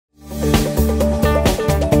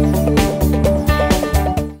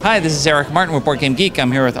Hi, this is Eric Martin with Board Game Geek.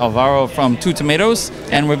 I'm here with Alvaro from Two Tomatoes,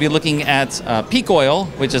 and we'll be looking at Peak Oil,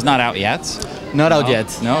 which is not out yet. Not out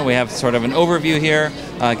yet. No, we have sort of an overview here,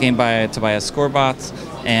 game by Tobias Scorbot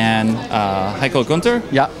and Heiko Gunther.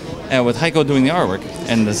 Yeah. With Heiko doing the artwork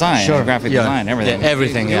and design, and graphic design, everything. Yeah,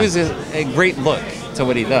 everything, It was a great look to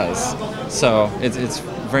what he does. So it's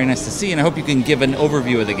very nice to see, and I hope you can give an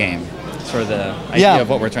overview of the game, sort of the idea of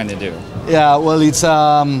what we're trying to do. Yeah, well, it's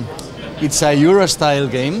a Euro-style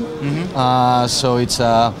game. So it's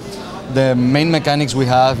the main mechanics we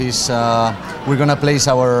have is we're gonna place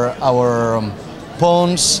our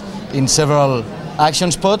pawns in several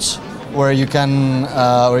action spots where you can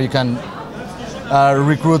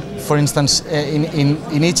recruit. For instance,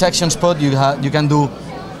 in each action spot you can do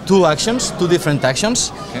two different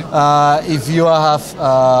actions. Okay. If you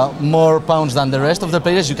have more pawns than the rest of the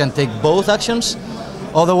players, you can take both actions.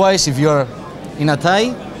 Otherwise, if you're in a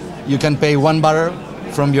tie, you can pay 1 barrel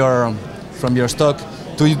from your stock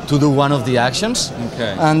to do one of the actions.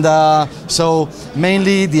 Okay. And so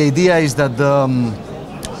mainly the idea is that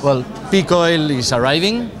peak oil is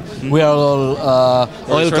arriving. We are all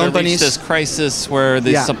oil companies. This crisis where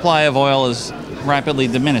the supply of oil is rapidly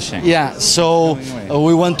diminishing. Yeah, so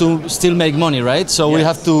we want to still make money, right? So we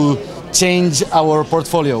have to change our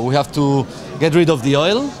portfolio. We have to get rid of the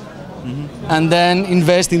oil and then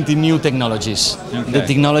invest into new technologies. Okay. The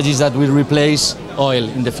technologies that will replace oil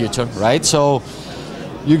in the future, right? So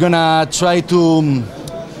you're gonna try to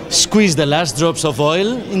squeeze the last drops of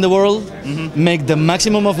oil in the world, make the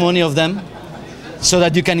maximum of money of them, so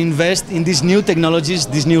that you can invest in these new technologies,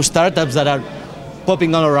 these new startups that are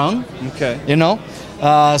popping all around. Okay. You know,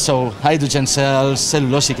 so hydrogen cells,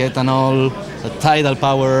 cellulosic ethanol, tidal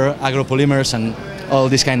power, agropolymers, and all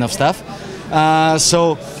this kind of stuff.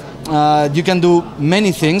 So you can do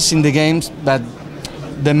many things in the games, but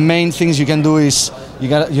the main things you can do is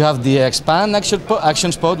you have the expand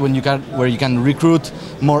action spot where you can recruit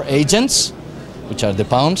more agents, which are the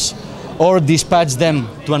pawns, or dispatch them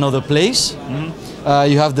to another place.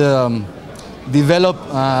 You have the develop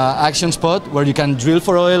action spot where you can drill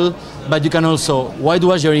for oil, but you can also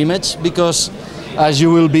whitewash your image, because as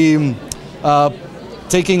you will be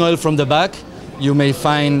taking oil from the back, you may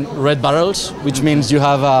find red barrels, which means you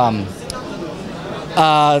have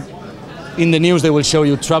in the news they will show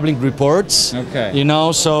you troubling reports. Okay. You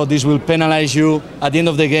know, so this will penalize you at the end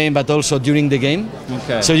of the game, but also during the game.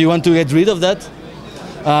 Okay. So you want to get rid of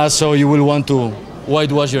that. So you will want to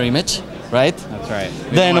whitewash your image, right? That's right.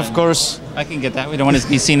 Then, of course, I can get that. We don't want to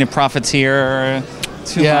be seeing the profits here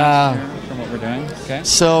too much from what we're doing. Okay.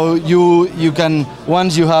 So you can,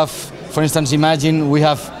 once you have, for instance, imagine we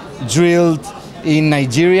have drilled in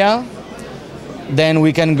Nigeria, then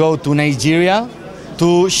we can go to Nigeria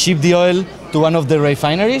to ship the oil to one of the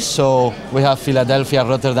refineries. So we have Philadelphia,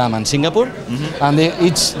 Rotterdam, and Singapore, and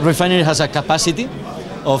each refinery has a capacity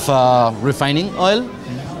of refining oil.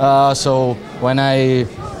 So when I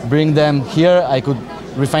bring them here, I could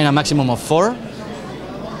refine a maximum of 4,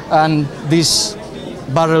 and these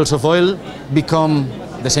barrels of oil become,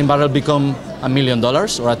 the same barrel become $1 million or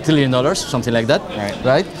 $1 trillion, something like that,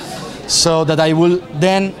 right? So that I will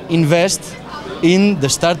then invest in the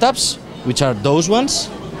startups, which are those ones,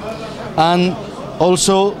 and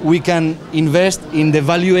also we can invest in the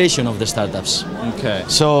valuation of the startups. Okay.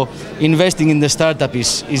 So investing in the startup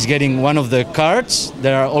is getting one of the cards.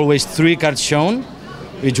 There are always 3 cards shown,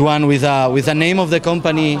 each one with a name of the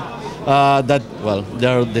company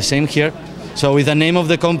they're the same here. So with the name of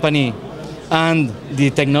the company and the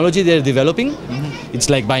technology they're developing, it's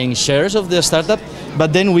like buying shares of the startup,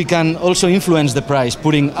 but then we can also influence the price,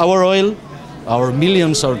 putting our oil, our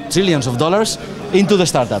millions or trillions of dollars into the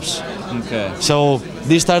startups. Okay. So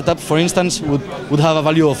this startup, for instance, would have a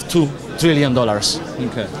value of $2 trillion.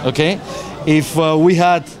 Okay. Okay. If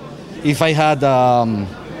I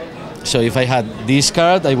had this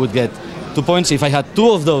card, I would get 2 points. If I had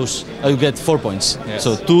 2 of those, I would get 4 points. Yes.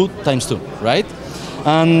 So 2 times 2, right?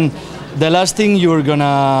 And the last thing you're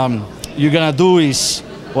gonna do is,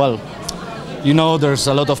 well, you know, there's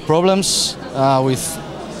a lot of problems with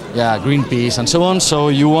Greenpeace and so on. So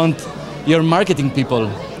you want your marketing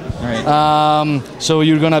people. Right. So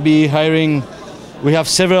you're gonna be hiring. We have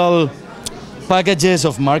several packages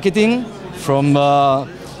of marketing, from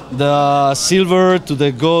the silver to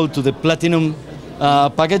the gold to the platinum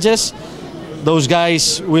packages. Those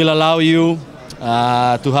guys will allow you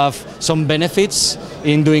to have some benefits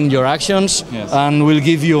in doing your actions, and will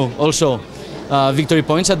give you also victory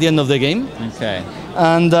points at the end of the game. Okay.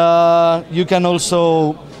 And you can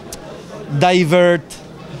also divert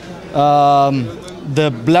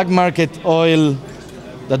the black market oil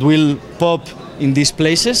that will pop in these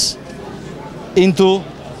places into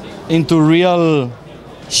real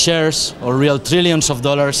shares or real trillions of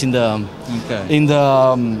dollars in the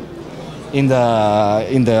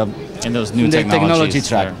those new technology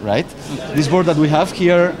track, right? Okay. This board that we have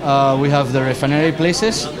here, we have the refinery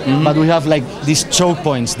places, but we have like these choke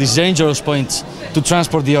points, these dangerous points to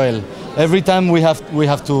transport the oil. Every time we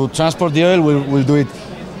have to transport the oil, we'll do it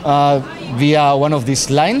via one of these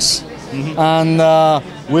lines, and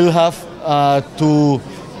we'll have to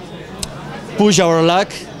push our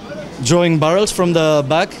luck, drawing barrels from the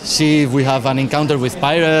back, see if we have an encounter with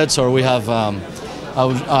pirates or we have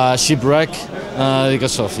a shipwreck,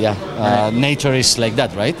 because of nature is like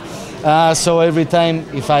that, right? So every time,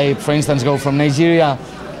 if I, for instance, go from Nigeria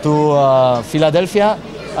to Philadelphia,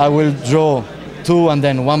 I will draw 2 and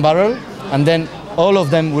then 1 barrel, and then all of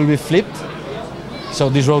them will be flipped. So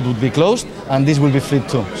this road would be closed, and this will be flipped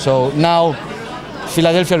too. So now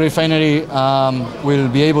Philadelphia refinery will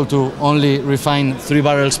be able to only refine 3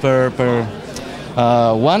 barrels per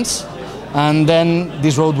once, and then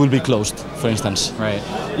this road will be closed, for instance. Right.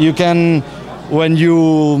 You can, when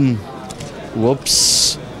you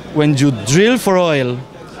drill for oil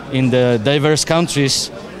in the diverse countries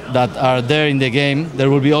that are there in the game, there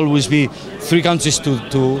will always be 3 countries to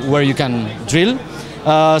where you can drill.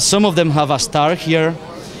 Some of them have a star here.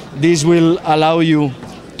 This will allow you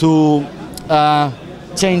to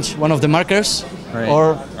change one of the markers, right,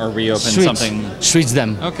 or reopen switch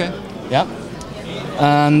them. Okay. Yeah.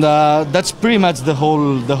 And that's pretty much the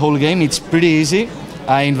whole game. It's pretty easy.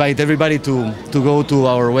 I invite everybody to go to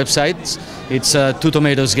our website. It's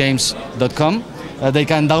twotomatosgames.com. They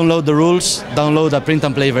can download the rules, download a print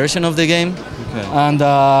and play version of the game, and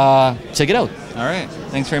check it out. All right.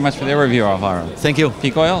 Thanks very much for the overview, Alvaro. Thank you.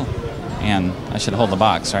 Peak oil, and I should hold the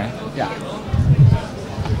box, right? Yeah.